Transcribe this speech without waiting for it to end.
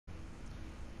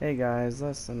Hey guys,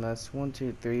 listen, that's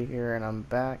 123 here, and I'm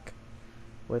back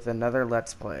with another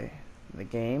Let's Play. The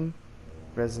game,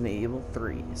 Resident Evil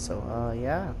 3. So,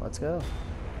 yeah, let's go.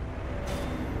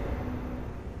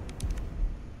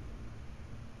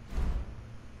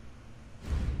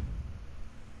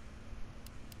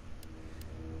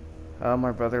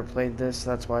 My brother played this,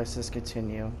 that's why it says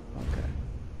continue. Okay.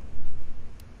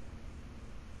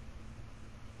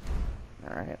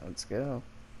 Alright, let's go.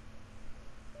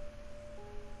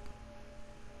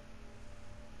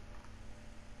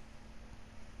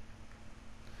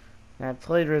 And I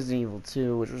played Resident Evil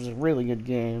 2, which was a really good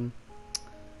game.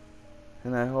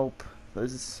 And I hope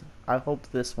this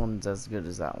one's as good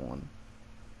as that one.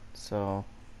 So,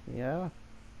 yeah.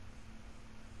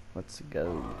 Let's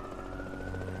go.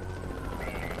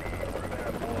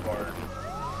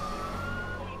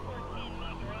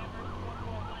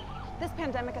 This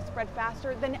pandemic has spread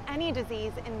faster than any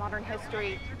disease in modern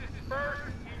history.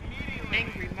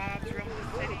 Angry mobs roam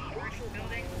the city, burning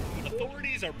buildings.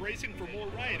 Authorities are bracing for more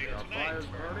rioting tonight.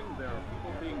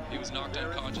 He was knocked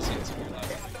unconscious yesterday.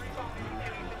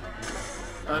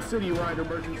 A citywide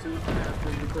emergency has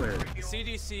been declared. The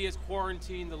CDC has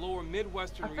quarantined the lower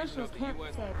Midwestern region of the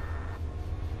U.S.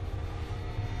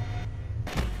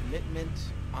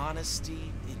 Commitment,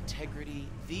 honesty, integrity,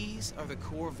 these are the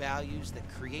core values that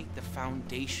create the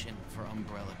foundation for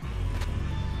Umbrella.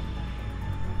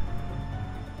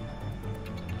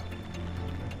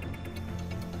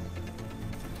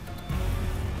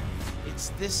 It's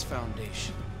this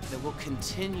foundation that will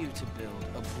continue to build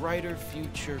a brighter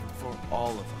future for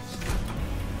all of us.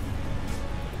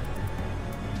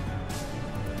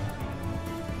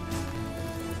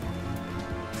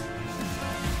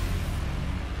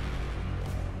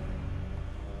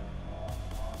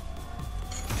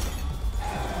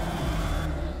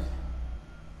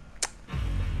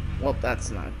 Well,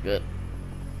 that's not good.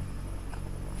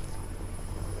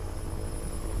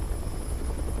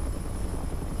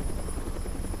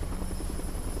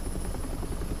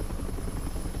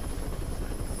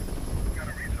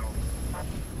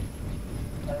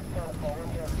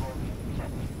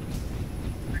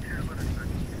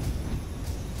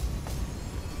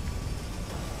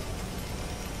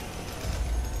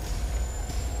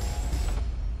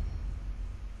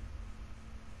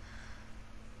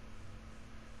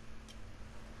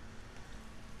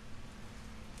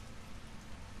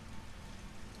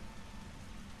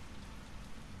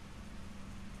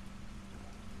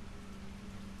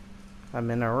 I'm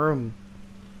in a room.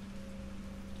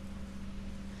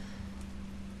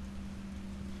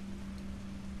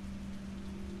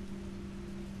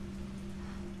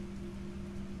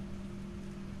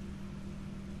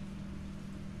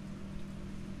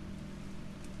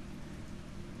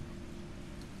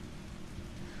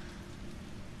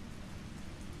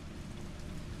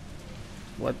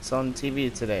 What's on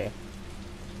TV today?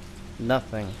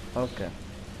 Nothing. Okay.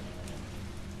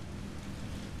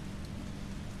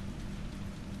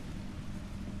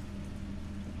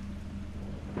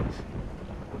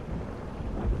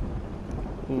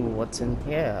 Ooh, what's in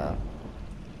here?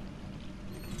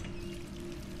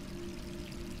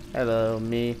 Hello,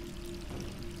 me.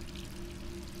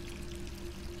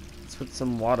 Let's put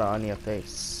some water on your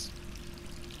face.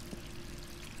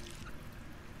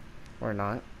 Or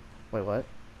not. Wait, what?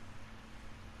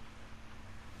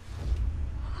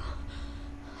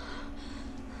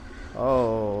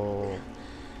 Oh.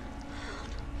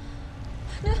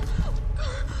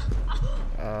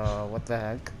 What the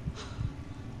heck?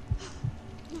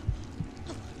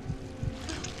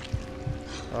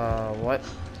 What?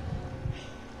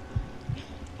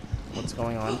 What's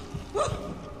going on?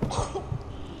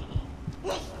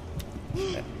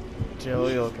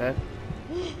 Jill, you okay?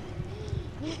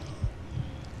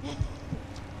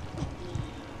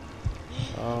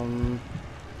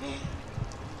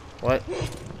 What?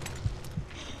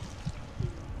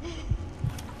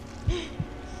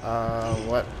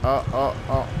 What?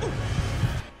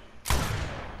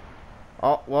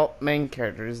 Oh, well, main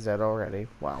character is dead already.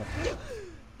 Wow.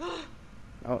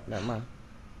 Oh, never mind.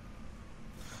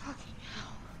 Fucking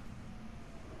hell.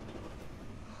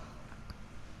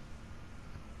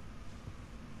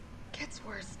 Gets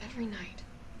worse every night.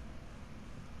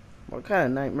 What kind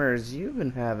of nightmares you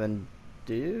been having,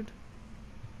 dude?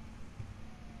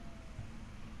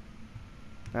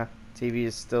 Ah, TV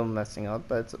is still messing up,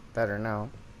 but it's better now.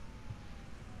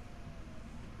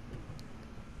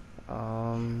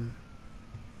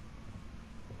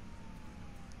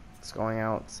 What's going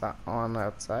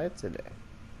outside today?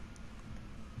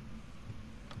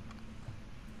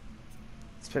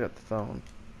 Let's pick up the phone.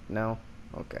 No?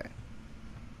 Okay.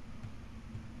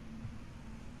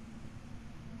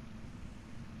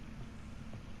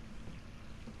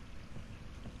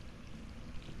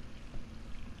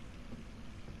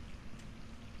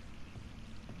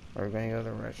 We're gonna go to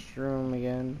the restroom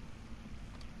again.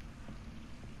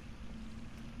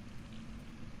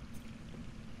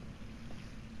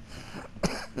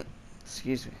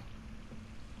 Excuse me.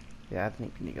 Yeah, I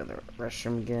think we need to go to the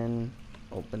restroom again.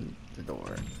 Open the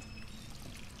door.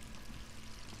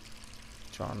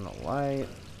 Turn on the light.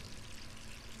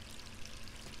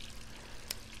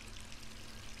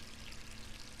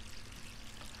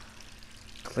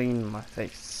 Clean my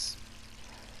face.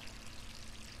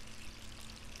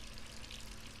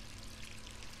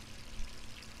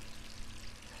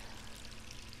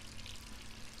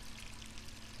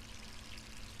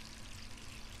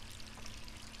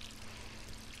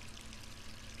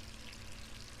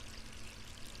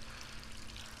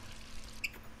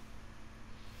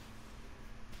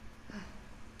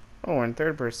 Oh, we're in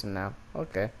third person now.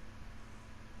 Okay.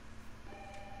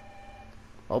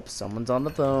 Oh, someone's on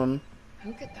the phone.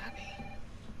 Who could that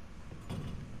be?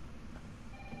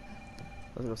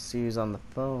 Let's go see who's on the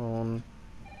phone.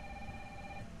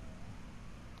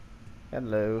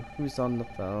 Hello, who's on the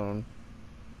phone?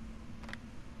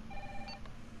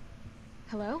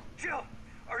 Hello? Jill,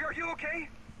 are you okay?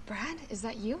 Brad, is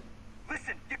that you?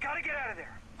 Listen, you gotta get out of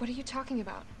there. What are you talking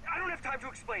about? I don't have time to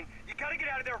explain. You gotta get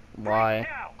out of there Why? right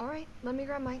now. All right, let me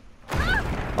grab my...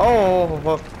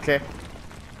 Oh, okay.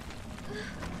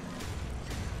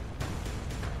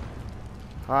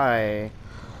 Hi.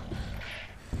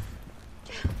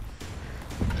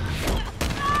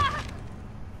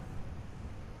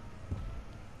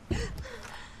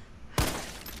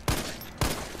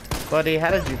 Buddy,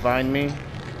 how did you find me?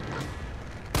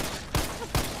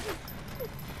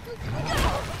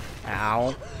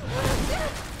 Ow.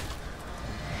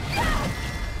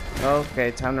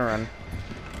 Okay, time to run.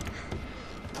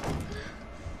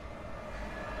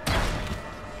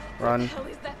 Run. What the hell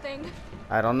is that thing?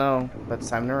 I don't know, but it's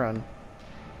time to run.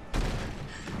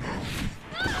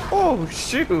 Oh,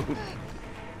 shoot!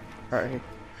 Alright.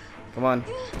 Come on.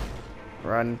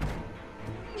 Run.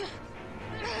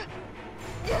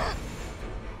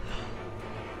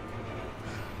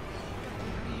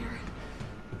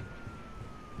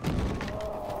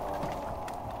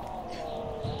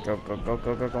 Go, go, go,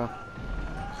 go, go, go.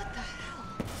 What the hell?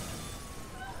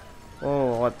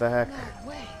 Oh, what the heck? No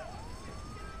way.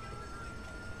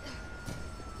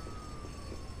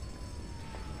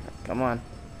 Come on.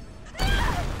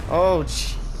 Oh,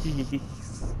 jeez.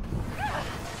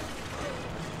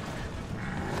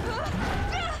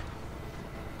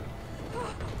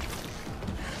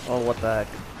 Oh, what the heck?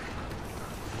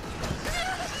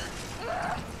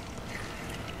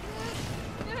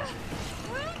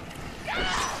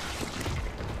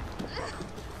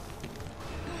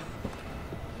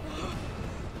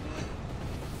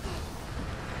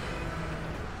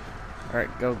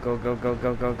 Alright, go, go, go, go,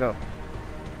 go, go, go.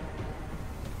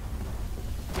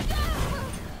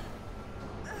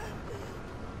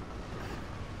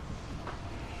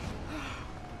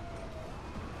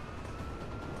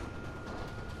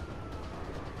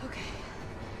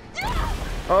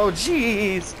 Oh,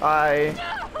 jeez! Hi.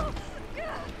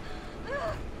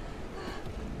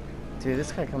 Dude,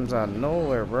 this guy comes out of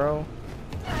nowhere, bro.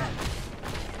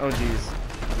 Oh, jeez.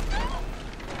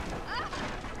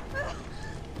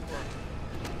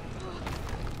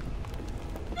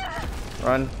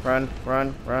 Run, run,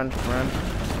 run, run, run.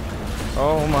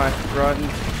 Oh my, run,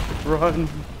 run.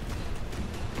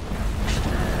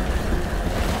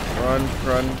 Run,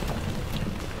 run.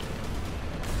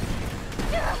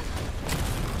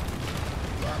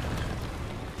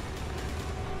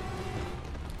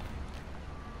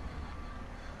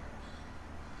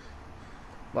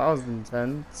 That was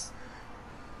intense.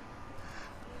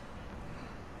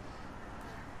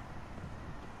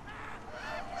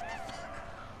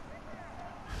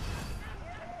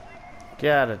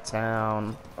 Get out of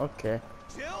town. Okay.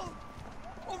 Jill?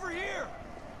 Over here!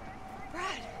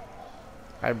 Brad!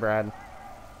 Hi, Brad.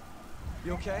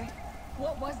 You okay?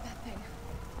 What was that thing?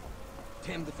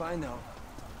 Damned if I know.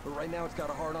 But right now it's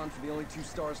got a hard-on for the only 2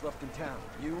 stars left in town.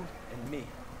 You and me.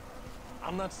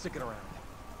 I'm not sticking around.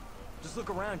 Just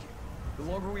look around you.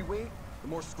 The longer we wait, the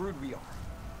more screwed we are.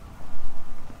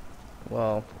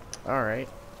 Well, alright.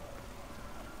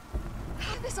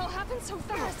 How did this all happen so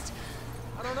fast?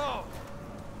 I don't know.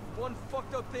 One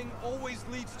fucked up thing always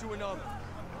leads to another.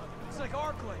 It's like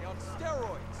Arklay on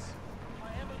steroids.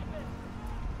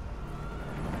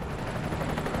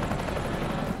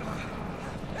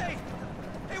 Hey!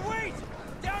 Hey, wait!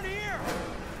 Down here!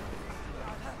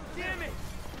 Damn it!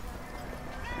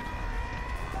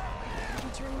 I'm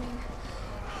dreaming.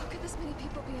 How could this many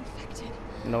people be infected?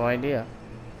 No idea.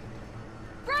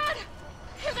 Brad!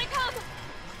 Here they come!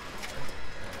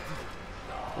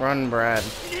 Run, Brad.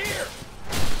 There's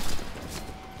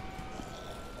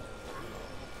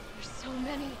so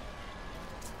many.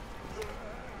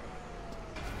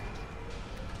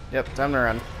 Yep, time to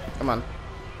run. Come on.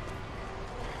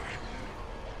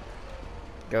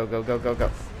 Go, go, go, go, go.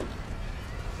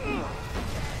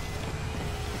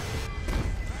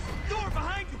 Door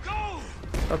behind you, go!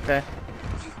 Okay.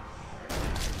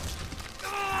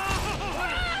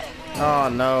 Oh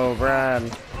no,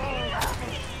 Brad.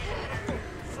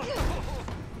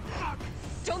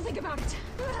 Don't think about it.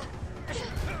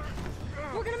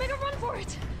 We're gonna make a run for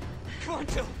it. Come on,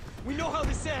 Jill. We know how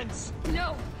this ends.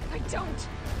 No, I don't.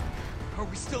 Are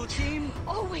we still a team?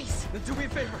 Always. Then do me a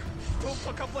favor. Don't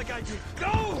fuck up like I did.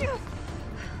 Go!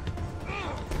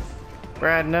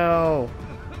 Brad, no.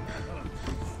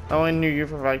 I only knew you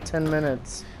for like 10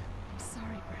 minutes.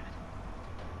 Sorry, Brad.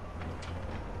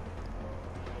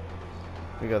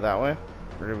 We go that way?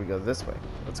 Or do we go this way?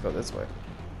 Let's go this way.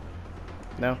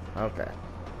 No? Okay.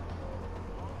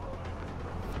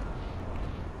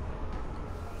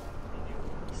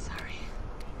 Sorry.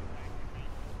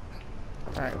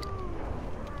 Alright.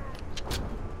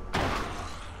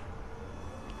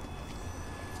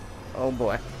 Oh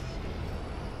boy.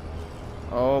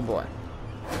 Oh boy.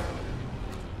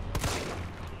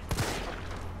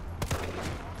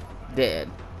 Dead.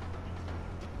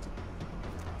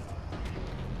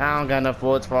 I don't got enough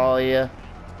bullets for all of you.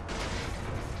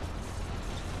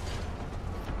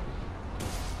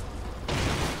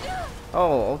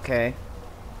 Oh, okay.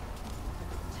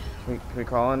 Can we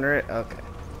crawl under it? Okay.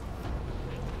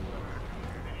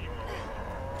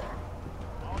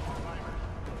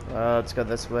 Let's go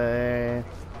this way.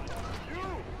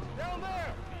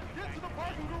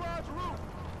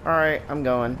 Alright, I'm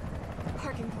going.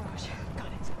 Parking garage. Got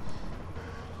it.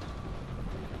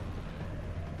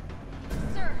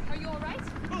 Sir, are you alright?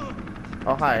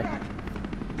 Oh, hi.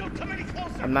 Don't come any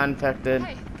closer. I'm not infected.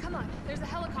 Hey, come on. There's a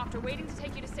helicopter waiting to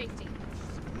take you to safety.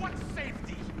 What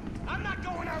safety? I'm not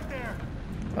going out there.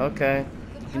 Okay.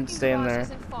 The You can parking stay in garage there.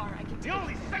 isn't far. I can The take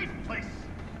only safe place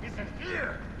is in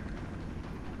here.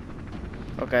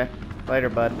 Okay. Later,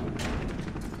 bud.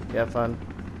 You have fun.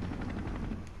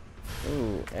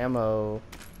 Ooh, ammo.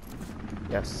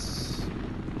 Yes.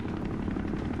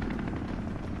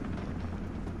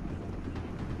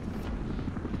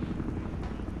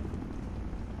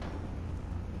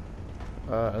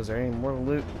 Is there any more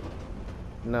loot?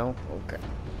 No? Okay.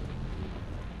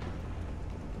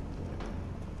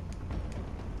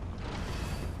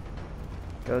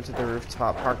 Go to the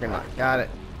rooftop parking lot. Got it.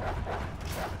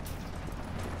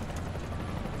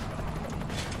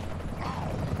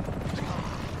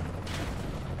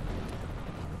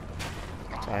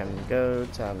 Time to go,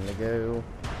 time to go.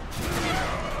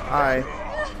 Hi.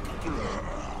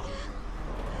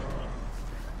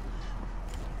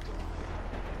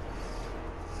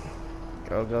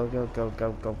 Go, go, go, go,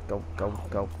 go, go, go, go,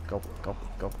 go, go, go,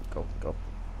 go, go, go.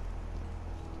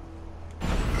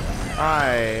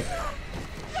 Hi.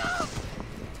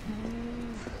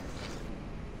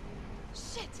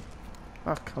 Shit.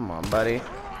 Oh, come on, buddy.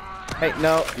 Hey,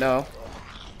 no, no.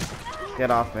 Get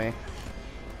off me.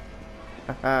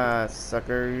 Haha,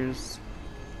 suckers.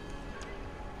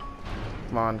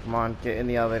 Come on, get in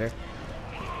the elevator.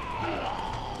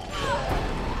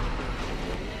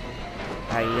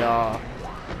 Hiya.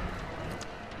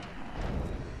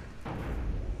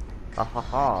 Ha ha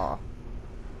ha.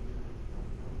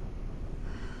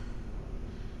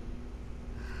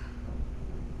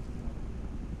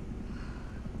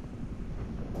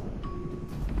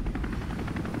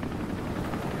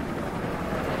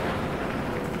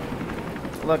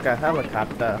 Look, a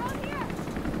helicopter.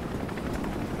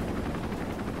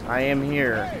 I am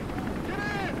here.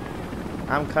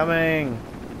 I'm coming.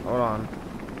 Hold on.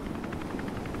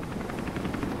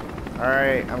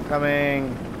 Alright, I'm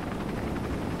coming.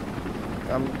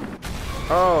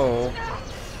 Oh.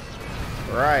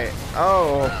 Right.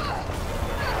 Oh.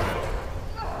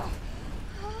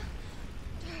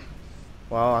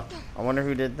 Well, I wonder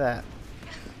who did that.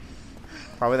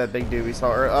 Probably that big dude we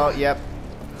saw earlier. Oh, yep.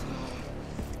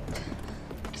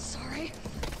 Sorry.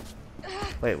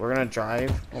 Wait, we're gonna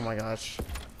drive? Oh my gosh.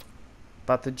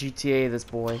 About the GTA, this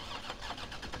boy.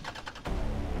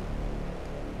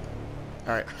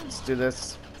 Alright, let's do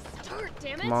this. Start,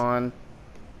 damn it. Come on.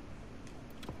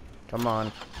 Come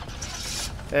on.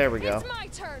 There we go. It's my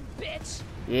turn, bitch.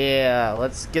 Yeah,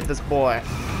 let's get this boy.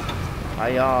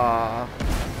 Hiya.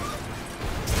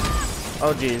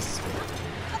 Oh jeez.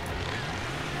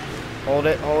 Hold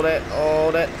it, hold it,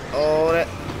 hold it, hold it.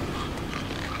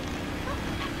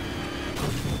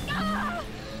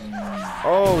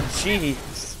 Oh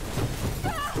jeez.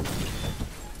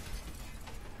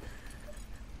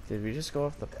 Did we just go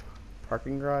off the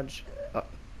parking garage? Oh.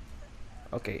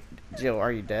 Okay, Jill, are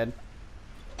you dead?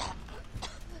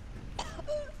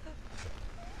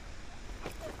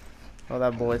 Oh,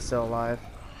 that boy's still alive.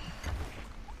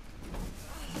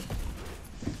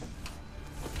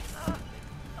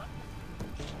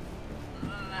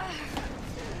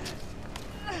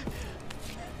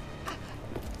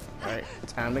 Alright,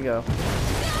 time to go.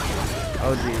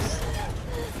 Oh, jeez.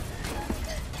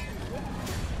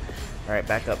 Alright,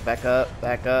 back up, back up,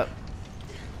 back up.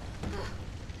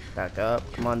 Back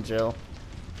up. Come on, Jill.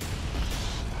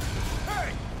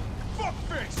 Hey!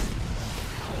 Fuckface!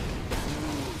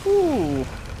 Ooh.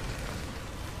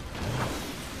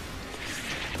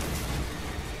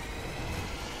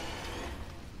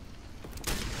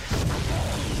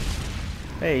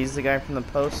 Hey, he's the guy from the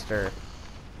poster.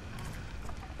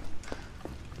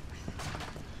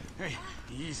 Hey,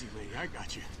 easy, lady. I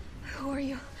got you. Who are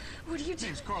you? What are you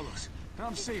doing? Name's Carlos, and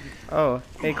I'm saving you. Oh,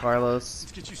 hey, Carlos.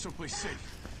 Let's get you someplace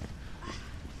safe.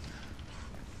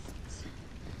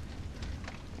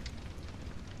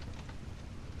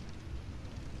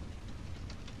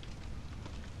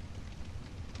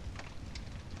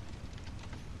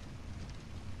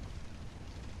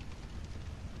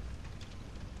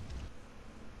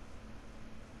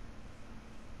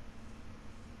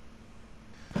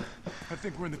 I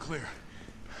think we're in the clear.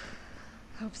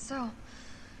 Hope so.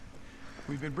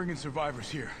 We've been bringing survivors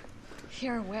here.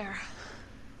 Here, where?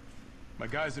 My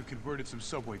guys have converted some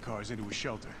subway cars into a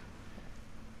shelter.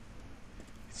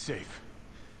 It's safe.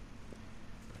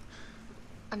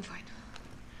 I'm fine.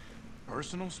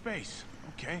 Personal space.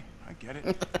 Okay, I get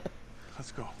it.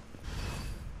 Let's go.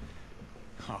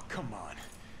 Oh, come on.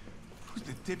 Who's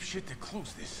the dipshit that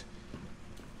closed this?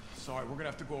 Sorry, we're gonna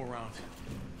have to go around.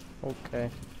 Okay.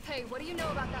 Hey, what do you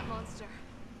know about that monster?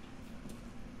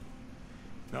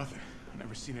 Nothing. I've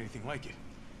never seen anything like it.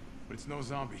 But it's no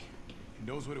zombie. It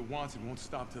knows what it wants and won't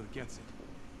stop till it gets it.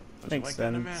 Don't Makes you like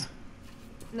that, sense. man?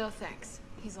 No thanks.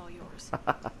 He's all yours.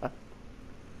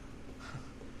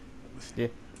 Listen, Yeah.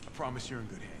 I promise you're in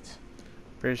good hands.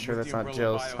 Pretty sure With that's the not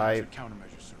Umbrella Jill's Biohazard hype.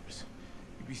 Countermeasure service.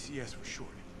 UBCS for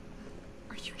short.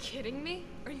 Are you kidding me?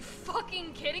 Are you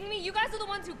fucking kidding me? You guys are the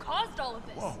ones who caused all of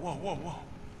this. Whoa, whoa, whoa, whoa.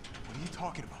 What are you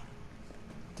talking about?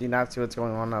 Do you not see what's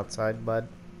going on outside, bud?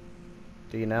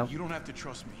 Do you know? You don't have to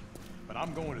trust me, but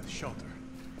I'm going to the shelter.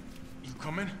 You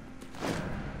coming?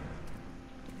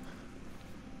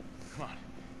 Come on.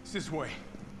 It's this way.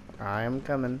 I am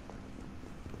coming.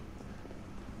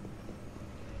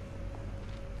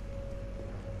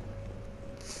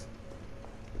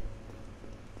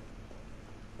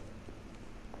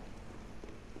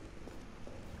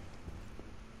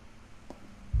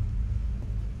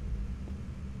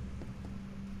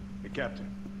 Hey,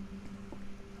 Captain.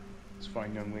 This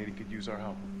fine young lady could use our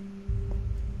help.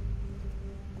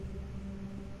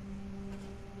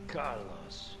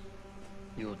 Carlos,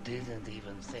 you didn't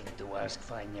even think to ask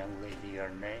fine young lady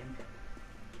her name?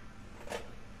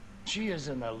 She is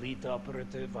an elite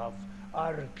operative of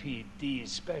RPD,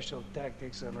 Special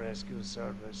Tactics and Rescue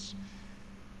Service.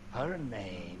 Her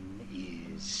name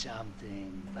is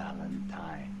something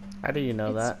Valentine. How do you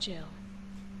know that? It's Jill.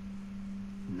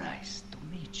 Nice to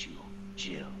meet you,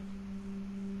 Jill.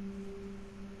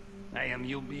 I am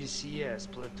UBCS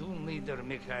Platoon Leader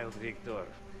Mikhail Viktor.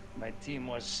 My team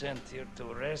was sent here to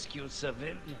rescue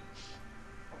civilians.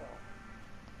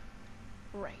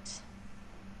 Right.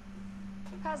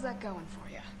 How's that going for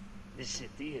you? The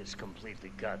city is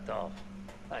completely cut off,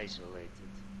 isolated.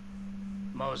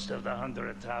 Most of the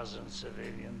 100,000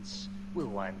 civilians will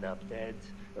wind up dead.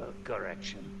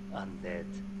 Correction, undead.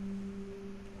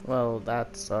 Well,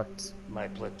 that sucks. My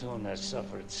platoon has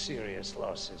suffered serious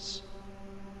losses.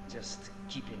 Just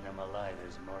keeping them alive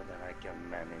is more than I can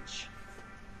manage.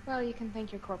 Well, you can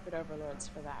thank your corporate overlords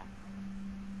for that.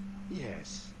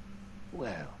 Yes.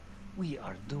 Well, we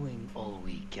are doing all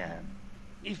we can.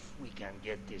 If we can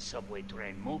get this subway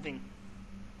train moving,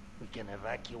 we can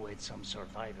evacuate some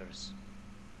survivors.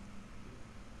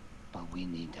 But we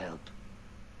need help.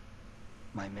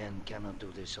 My men cannot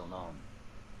do this alone.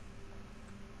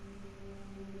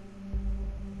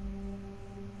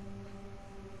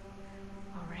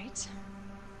 All right.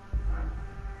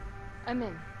 I'm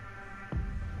in.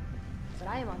 But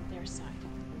I am on their side,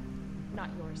 not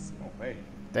yours. Oh, hey.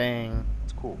 Dang.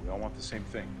 It's cool. We all want the same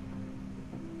thing.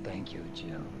 Thank you,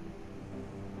 Jill.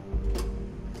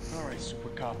 All right, Super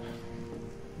Cop.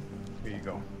 Here you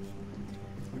go.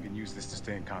 We can use this to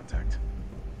stay in contact.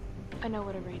 I know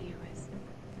what a radio is.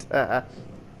 Okay,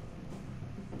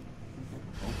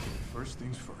 first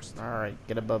things first. Alright,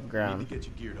 get above I ground. need to get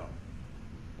you geared up.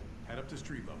 Head up to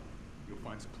street level. You'll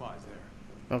find supplies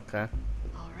there. Okay.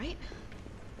 All right.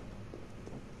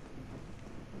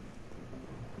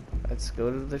 Let's go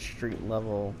to the street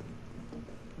level.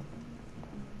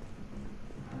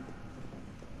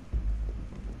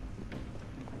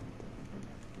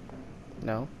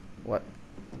 No? What?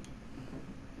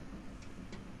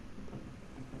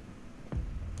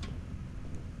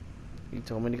 You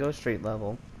told me to go street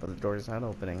level, but the door is not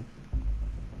opening.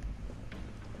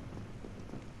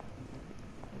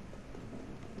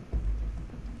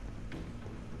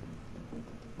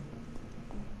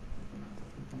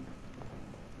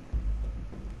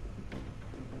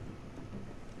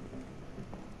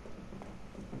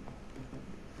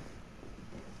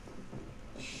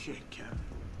 Shit, Captain.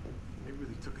 They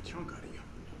really took a chunk out of you.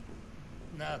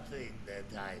 Nothing that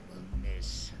I will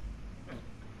miss.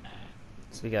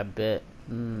 So we got bit.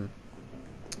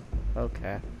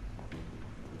 Okay.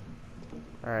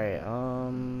 Alright,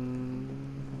 oh.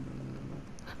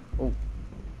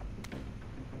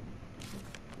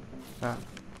 Ah.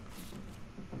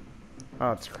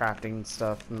 Oh, it's crafting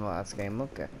stuff from the last game.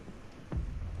 Okay.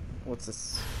 What's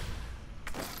this?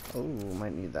 Oh,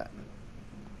 might need that.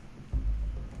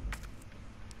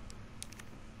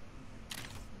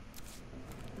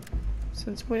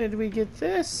 Since when did we get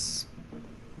this?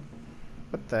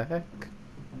 What the heck?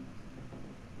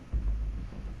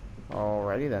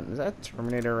 Alrighty then. Is that a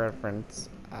Terminator reference?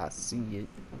 I see it.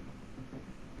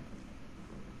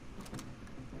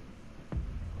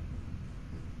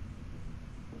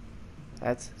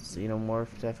 That's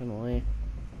Xenomorph, definitely.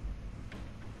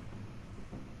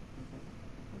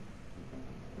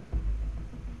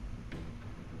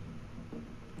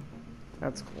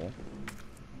 That's cool.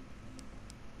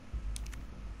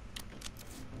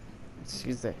 Let's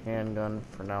use the handgun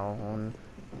for now on.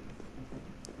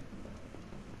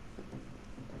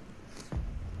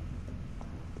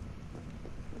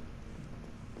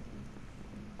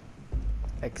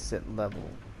 Exit level.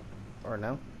 Or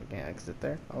no? I can't exit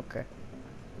there? Okay.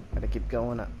 Gotta keep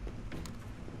going up.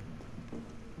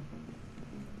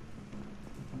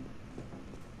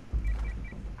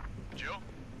 Jill?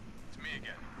 It's me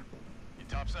again. You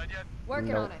topside yet?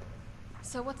 Working Nope. on it.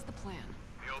 So what's the plan?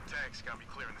 The old tanks got me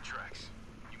clearing the tracks.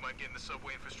 You mind getting the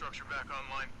subway infrastructure back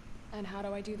online? And how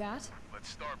do I do that? Let's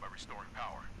start by restoring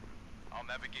power. I'll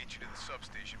navigate you to the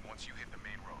substation once you hit the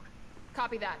main road.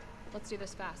 Copy that. Let's do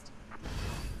this fast.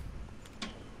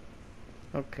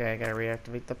 Okay, I gotta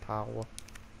reactivate the power.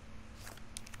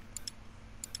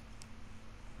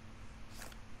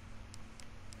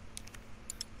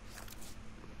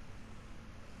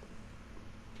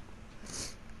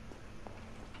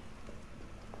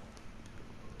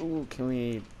 Ooh, can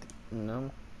we... No?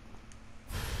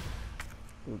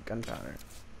 Ooh, gunpowder.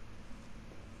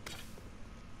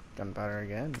 Gunpowder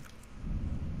again.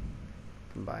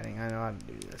 Combining, I know how to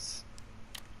do this.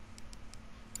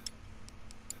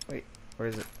 Wait, where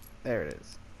is it? There it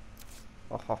is.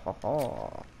 Oh, ho, ho,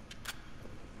 ho.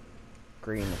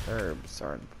 Green herbs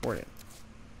are important.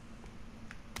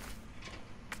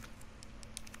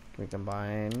 Can we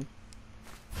combine?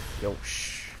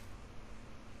 Yosh.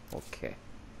 Okay.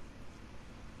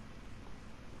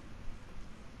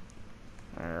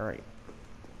 Alright.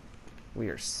 We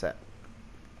are set.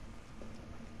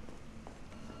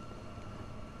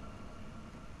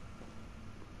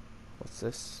 What's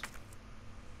this?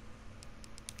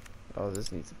 Oh,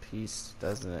 this needs a piece,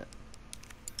 doesn't it?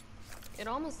 It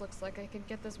almost looks like I could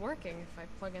get this working if I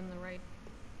plug in the right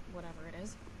whatever it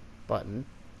is. Button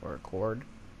or a cord.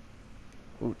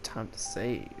 Ooh, time to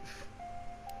save.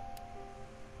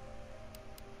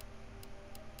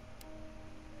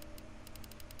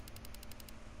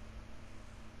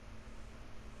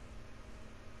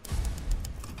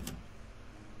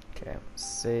 Okay,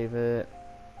 save it.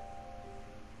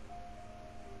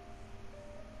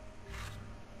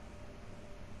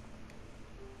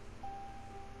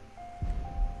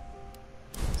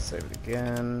 Save it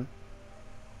again.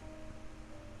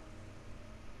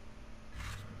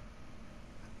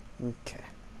 Okay.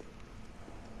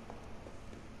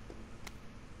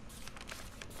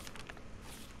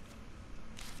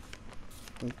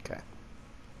 Okay.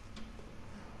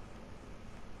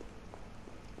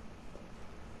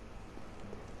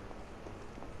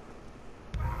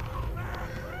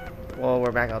 Well,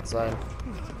 we're back outside.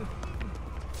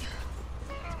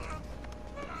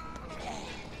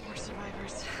 We're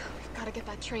survivors. We've got to get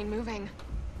that train moving.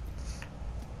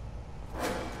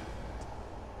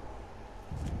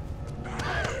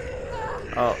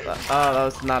 Oh, that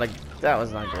was not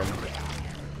good.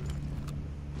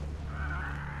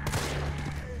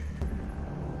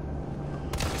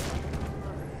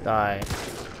 Die.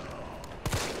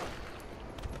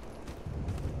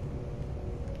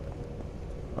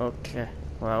 Okay.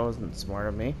 Well, that wasn't smart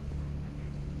of me.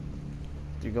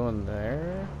 Do you go in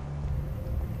there?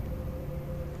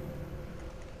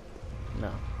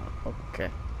 No. Okay.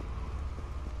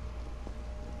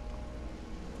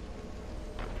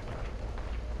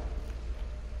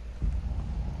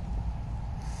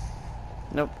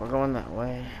 Nope, we're going that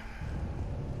way.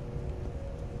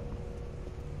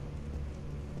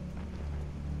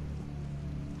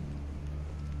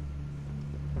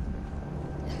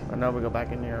 Oh no, we go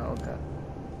back in here. Okay.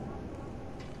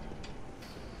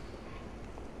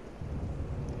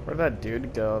 Where'd that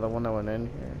dude go? The one that went in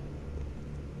here.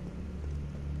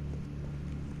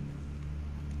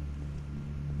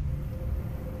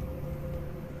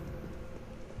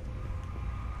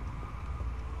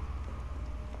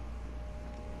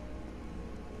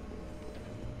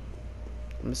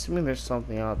 I'm assuming there's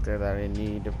something out there that I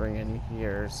need to bring in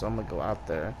here, so I'm gonna go out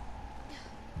there.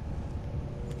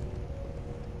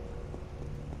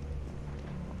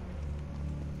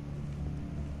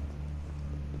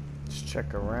 Just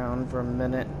check around for a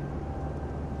minute.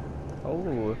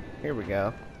 Oh, here we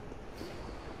go.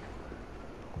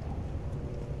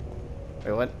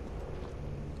 Wait, what?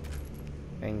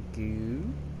 Thank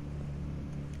you.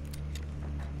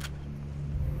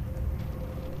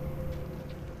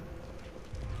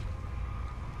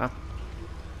 Huh?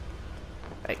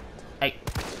 Hey.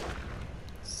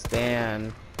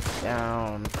 Stand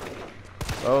down.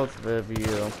 Both of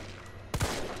you.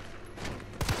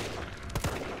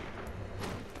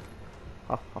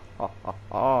 Ha ha ha ha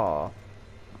ha.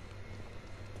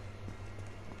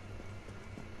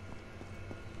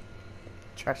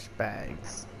 Trash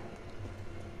bags.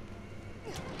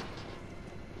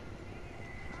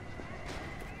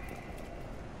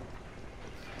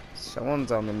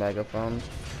 Someone's on the megaphone.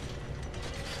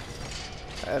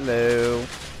 Hello.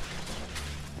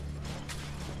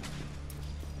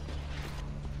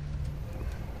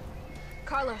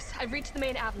 Carlos, I've reached the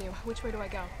main avenue. Which way do I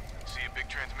go? See a big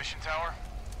transmission tower?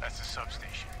 That's the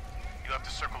substation. You'll have to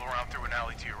circle around through an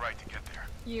alley to your right to get there.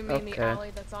 You mean the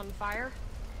alley that's on fire?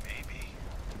 Maybe.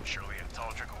 Surely a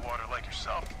tall drink of water like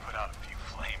yourself can put out a few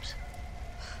flames.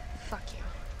 Fuck you.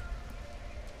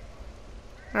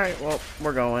 Alright, well,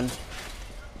 we're going.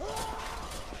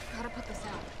 Gotta put this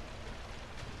out.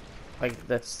 Like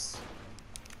this.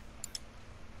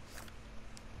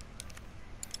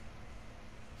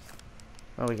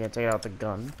 Oh, we can't take out the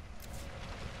gun.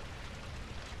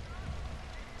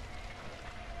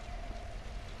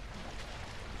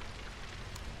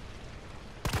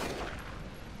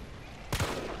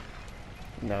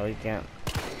 No, you can't.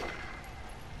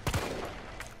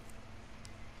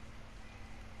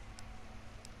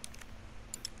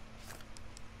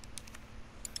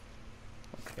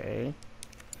 Okay.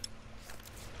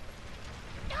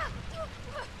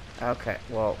 Okay,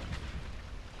 well.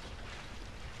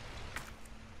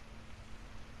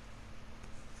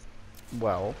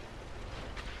 Well.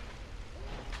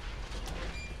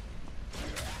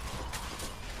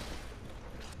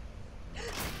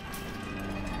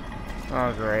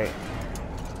 Oh, great.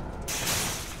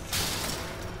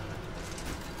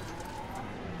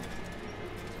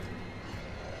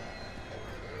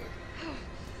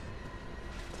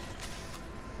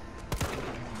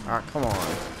 Ah, come on.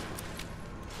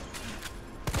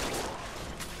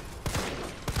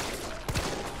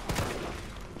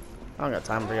 I don't got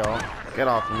time for y'all. Get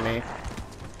off of me.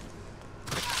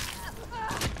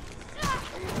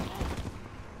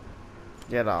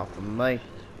 Get off of me. I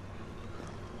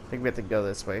think we have to go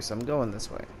this way, so I'm going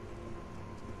this way.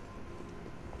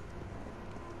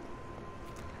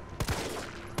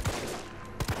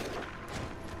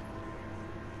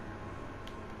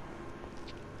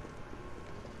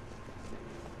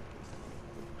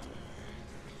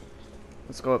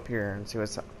 Let's go up here and see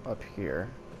what's up here.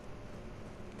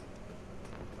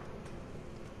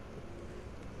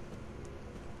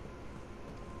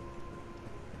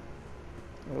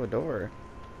 Oh, a door.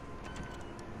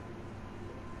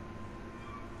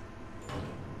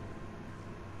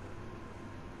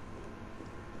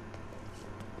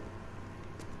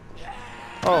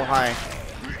 Oh, hi.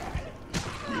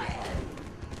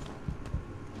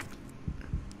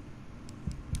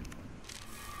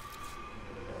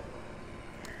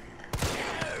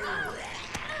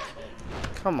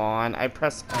 Come on, I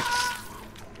press X.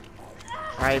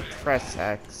 I press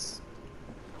X.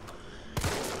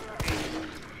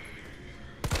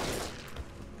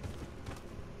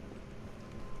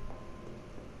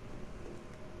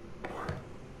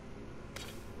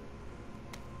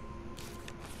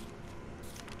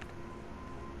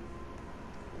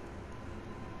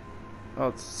 Oh,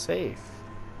 it's safe.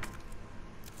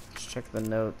 Let's check the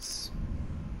notes.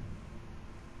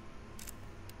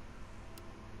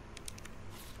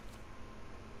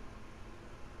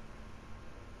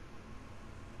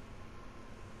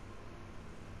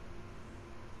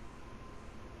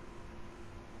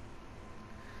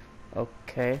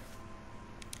 Okay.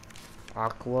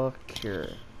 Aqua Cure.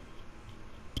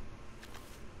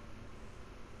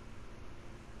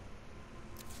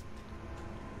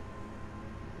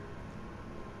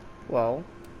 Well.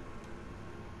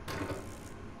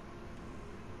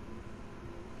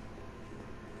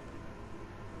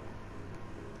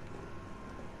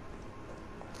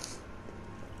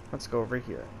 Let's go over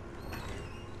here.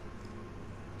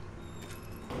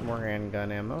 More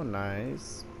handgun ammo,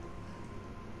 nice.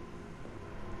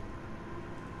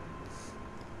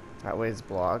 That way's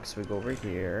blocked, so we go over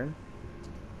here.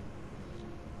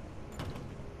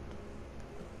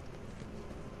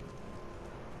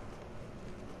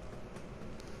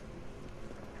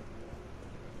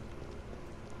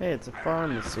 Hey, it's a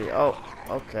pharmacy. Oh,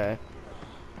 okay.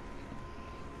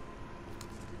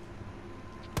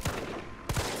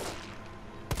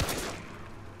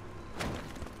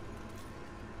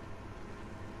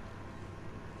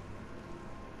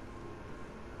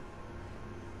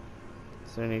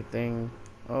 Is there anything?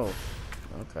 Oh,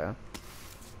 okay.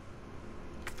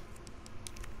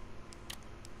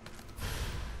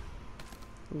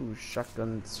 Ooh,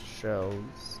 shotgun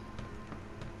shells.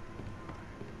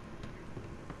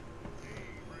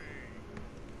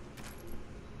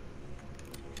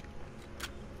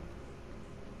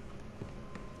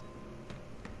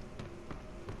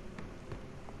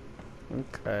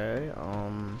 Okay,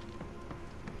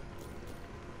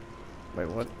 wait,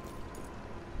 what?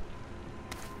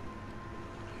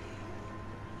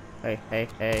 Hey, hey,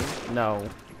 hey, no.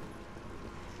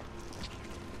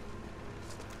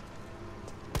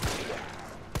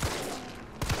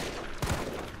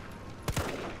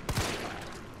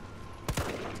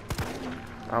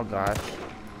 Oh gosh.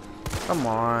 Come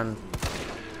on.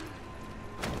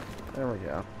 There we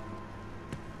go.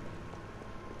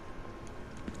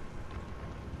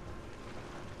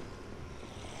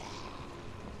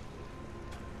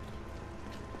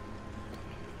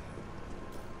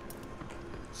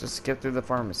 Just skip through the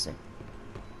pharmacy.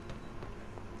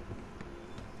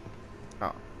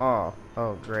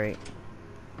 Oh, great.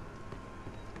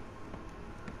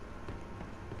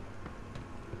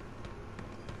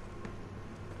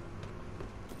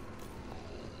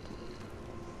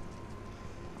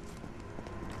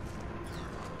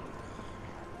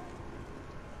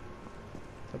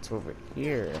 What's over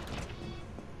here?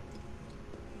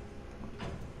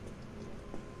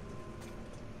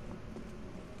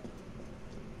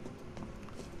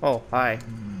 Oh, hi.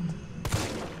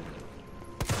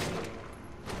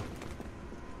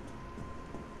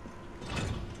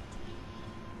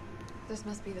 This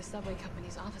must be the subway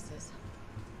company's offices.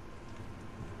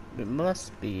 It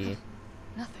must be.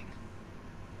 Nothing.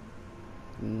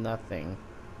 Nothing.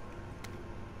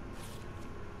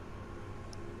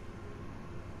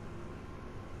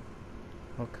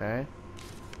 Okay.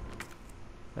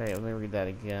 Wait, let me read that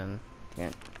again.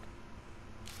 Can't.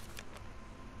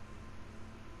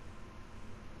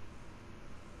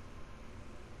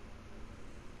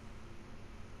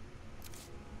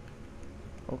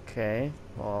 Okay,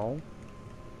 well.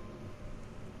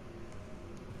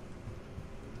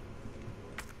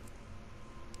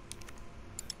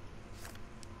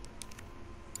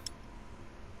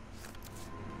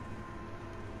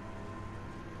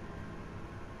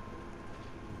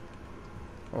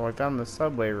 Well, I found the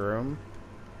subway room.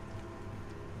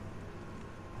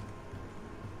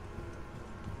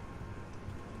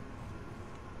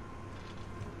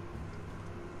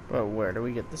 But where do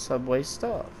we get the subway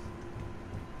stuff?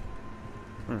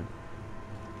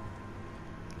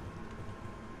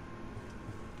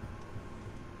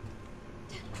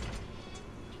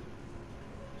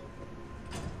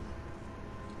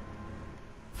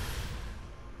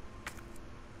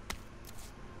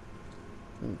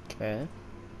 Okay.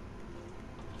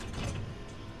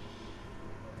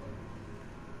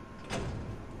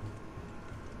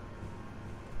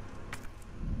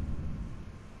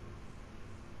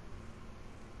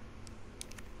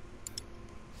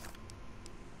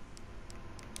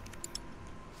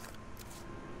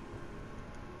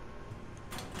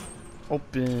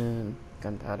 Open.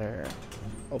 Gunpowder.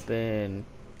 Open.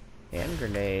 Hand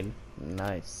grenade.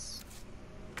 Nice.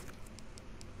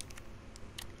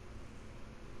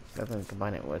 Nothing to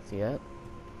combine it with yet.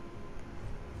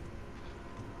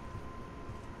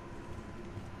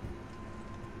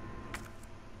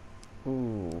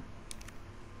 Ooh.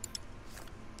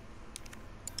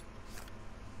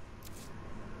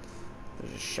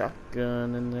 There's a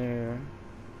shotgun in there.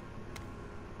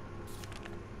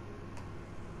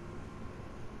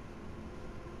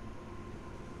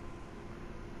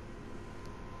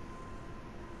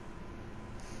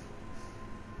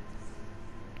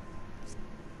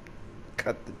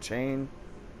 cut the chain.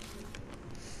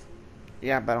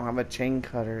 Yeah, but I don't have a chain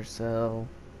cutter, so...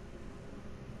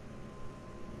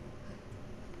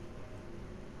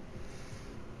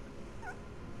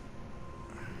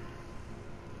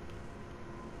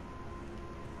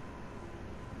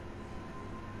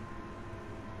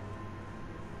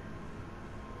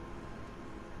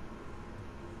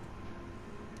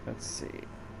 Let's see.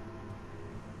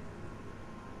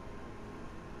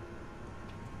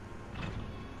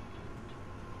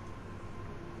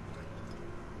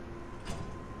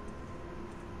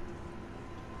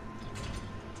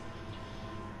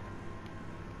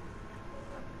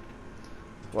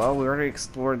 Well, we already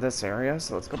explored this area,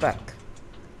 so let's go back.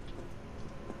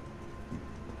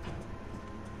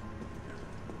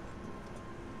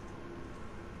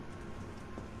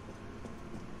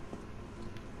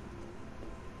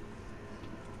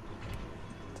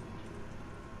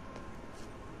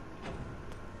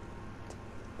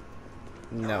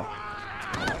 No.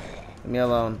 Leave me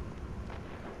alone.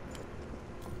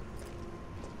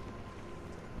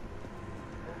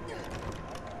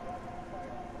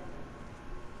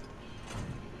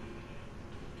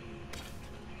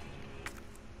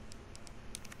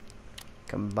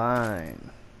 Combine.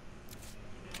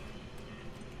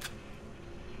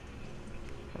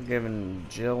 We're giving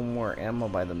Jill more ammo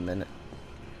by the minute.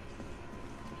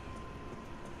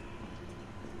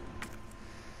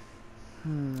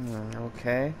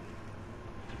 Okay.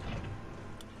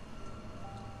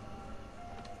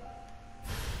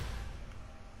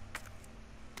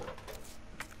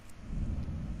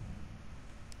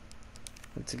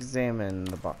 Let's examine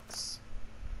the box.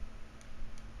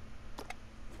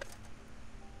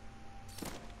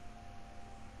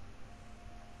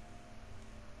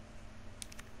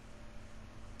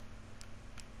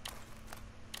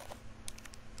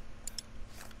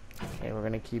 Okay, we're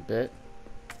gonna keep it.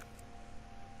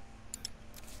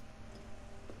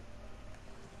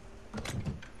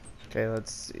 Okay,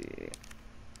 let's see.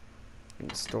 We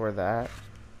can store that.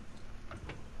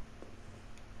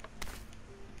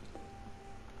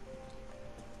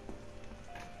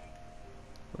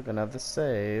 We're gonna have the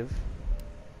save.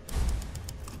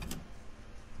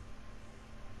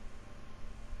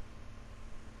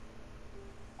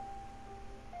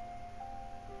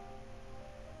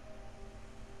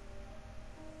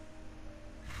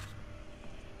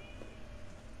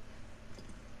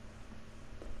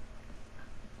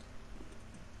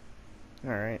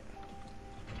 All right.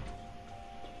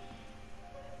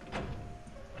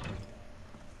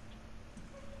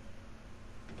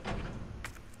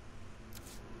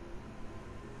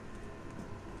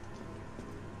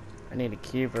 I need a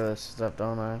key for this stuff,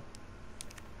 don't I?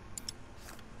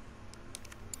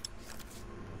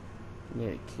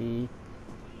 Need a key.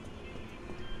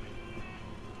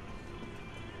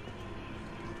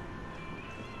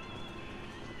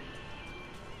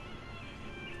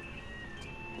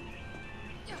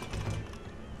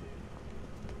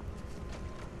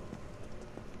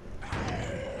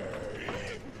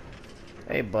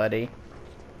 Hey, buddy.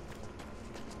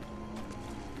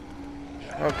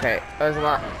 Okay, there's a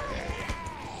lot.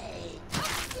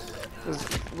 There's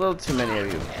a little too many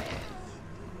of you.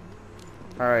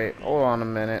 Alright, hold on a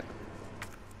minute.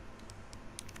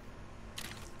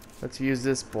 Let's use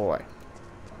this boy.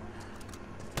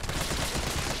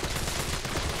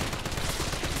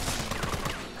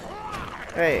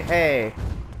 Hey, hey.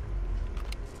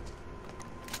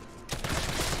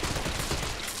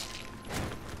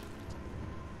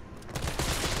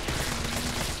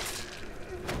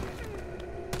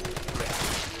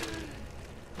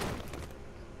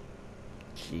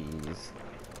 Jeez.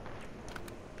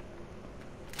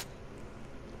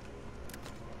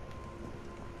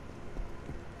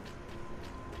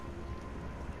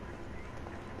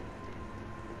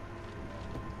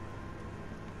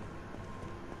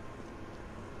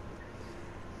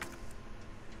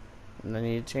 And I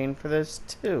need a chain for this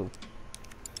too.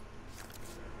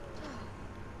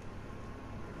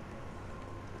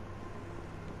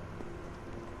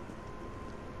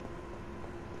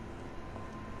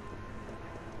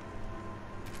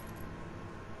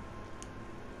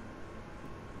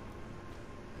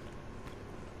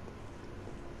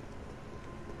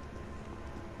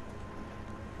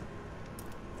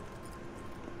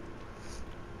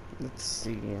 Let's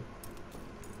see.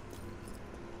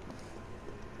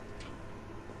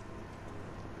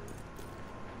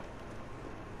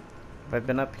 Have I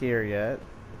been up here yet?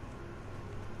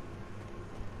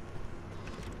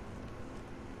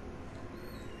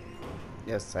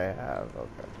 Yes, I have.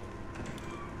 Okay.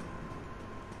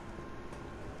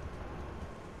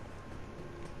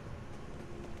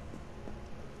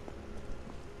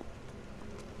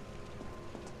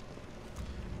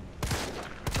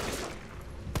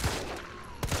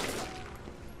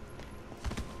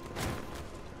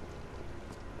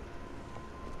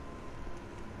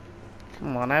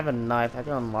 Come on, I have a knife. I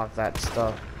can unlock that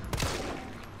stuff.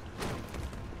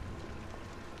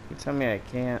 You tell me I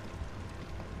can't.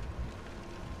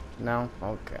 No?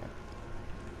 Okay.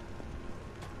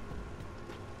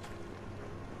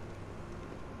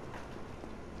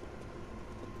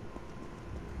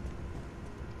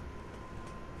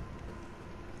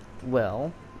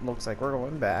 Well, looks like we're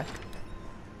going back.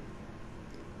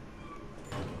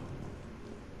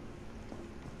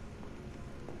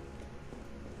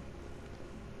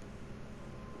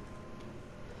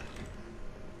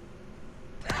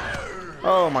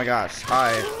 Oh my gosh,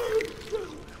 hi.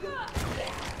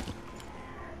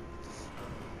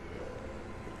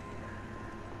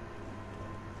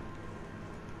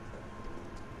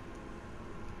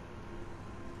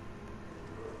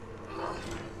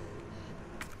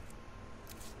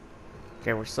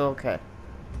 Okay, we're still okay.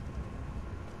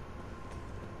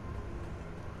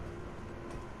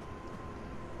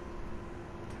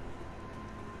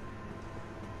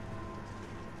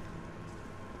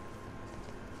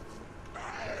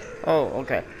 Oh,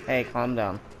 okay. Hey, calm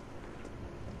down.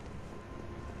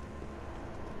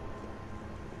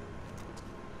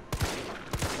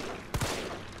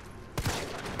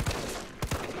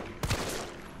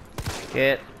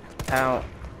 Get out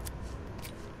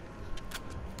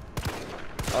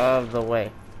of the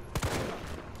way.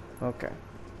 Okay.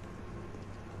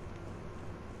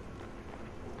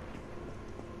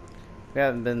 We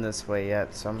haven't been this way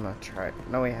yet, so I'm gonna try it.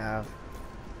 No, we have.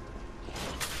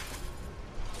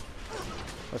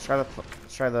 Let's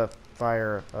try the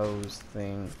fire hose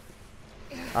thing.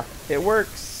 Ah, it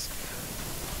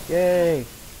works! Yay!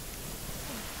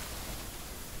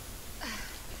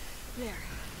 There.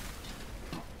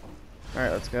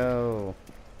 Alright, let's go.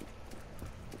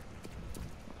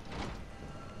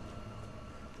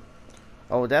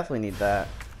 Oh, we'll definitely need that.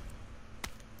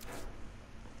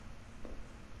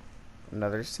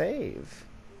 Another save.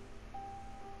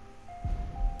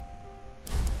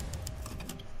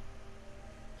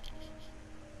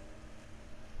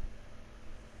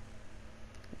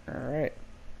 Alright.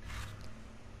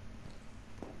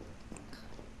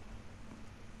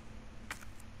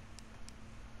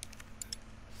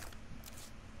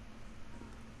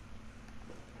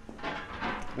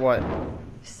 What?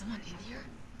 Is someone in here?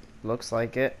 Looks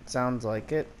like it. Sounds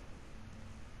like it.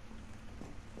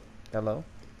 Hello?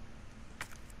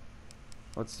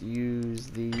 Let's use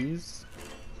these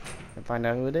and find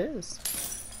out who it is.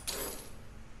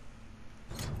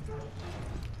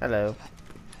 Hello.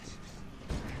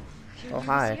 Oh,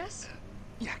 hi.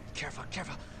 Yeah, careful,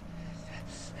 careful.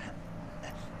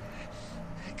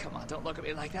 Come on, don't look at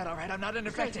me like that, alright? I'm not an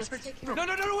infected. No,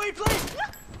 wait, please!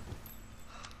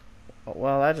 Oh,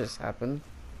 well, that just happened.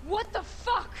 What the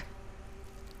fuck?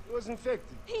 He was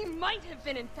infected. He might have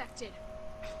been infected.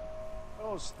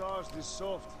 Oh, stars, this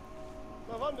soft.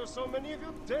 No wonder so many of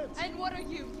you dead. And what are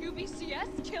you,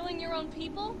 UBCS? Killing your own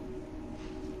people?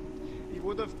 He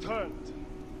would have turned.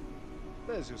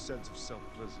 There's your sense of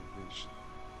self-preservation.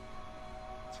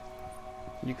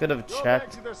 You could have Go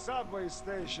checked. back to the subway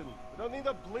station. We don't need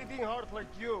a bleeding heart like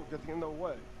you getting in the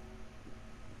way.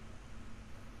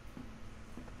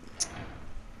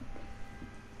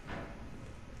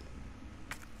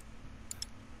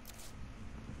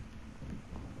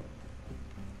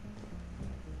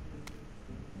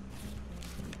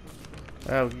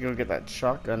 Oh, we can go get that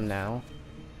shotgun now.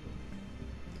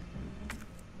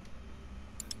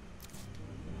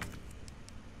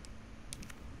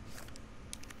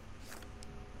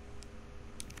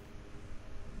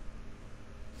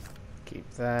 Keep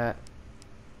that.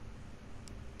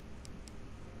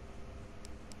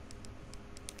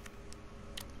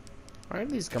 Why are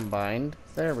these combined?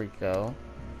 There we go.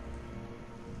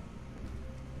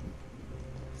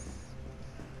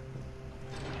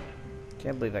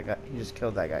 Can't believe that guy. He just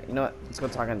killed that guy. You know what? Let's go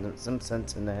talk some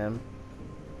sense into him.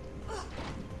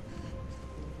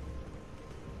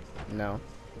 No.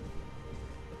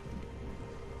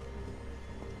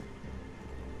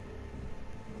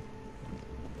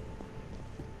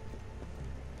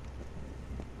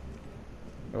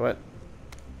 What?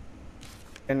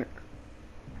 And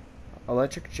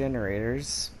electric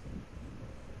generators.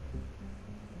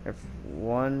 If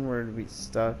one were to be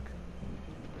stuck.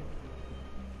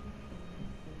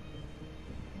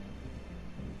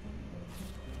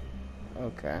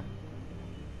 Okay.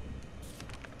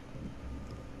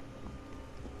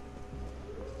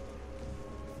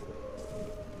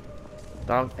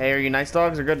 Dog. Hey, are you nice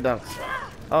dogs or good dogs?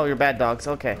 Oh, you're bad dogs.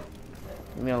 Okay.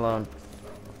 Leave me alone.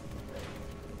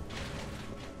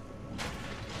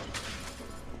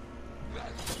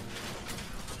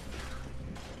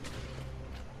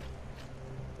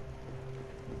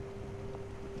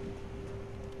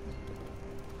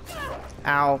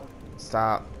 Ow.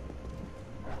 Stop.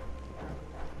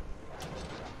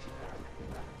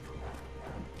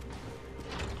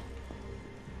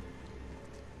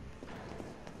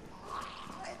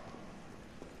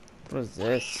 What is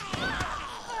this?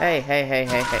 Hey, hey, hey,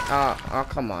 hey, hey. Oh,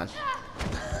 come on.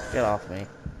 Get off me.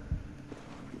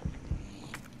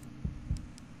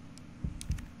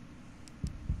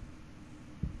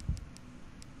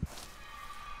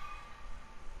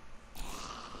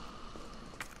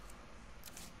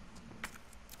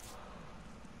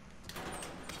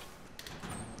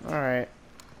 Alright.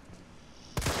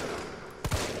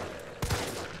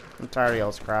 I'm tired of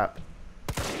y'all's crap.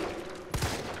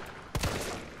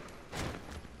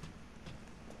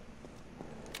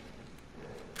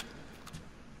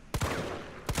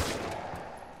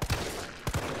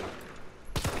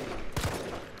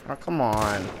 Oh, come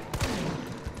on.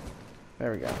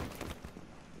 There we go.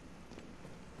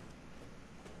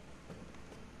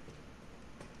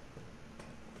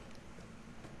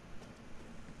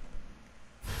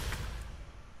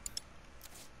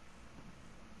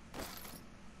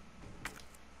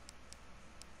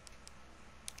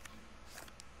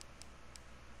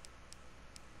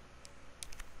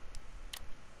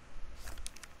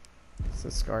 Let's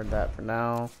discard that for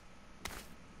now.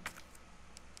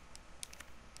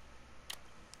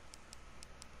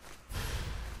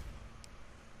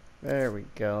 There we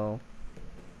go.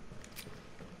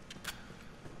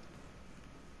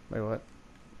 Wait, what?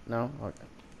 No? Okay.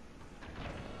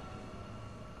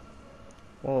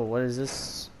 Whoa, what is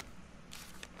this?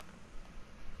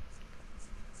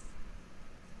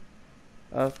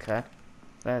 Okay.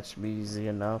 That should be easy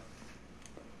enough.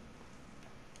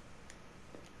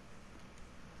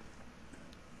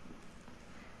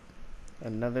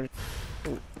 Another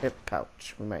hip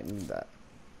pouch. We might need that.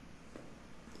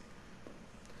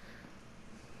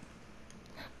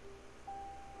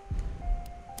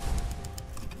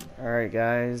 Alright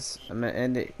guys, I'm gonna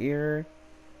end it here,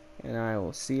 and I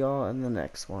will see y'all in the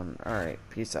next one. Alright,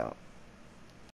 peace out.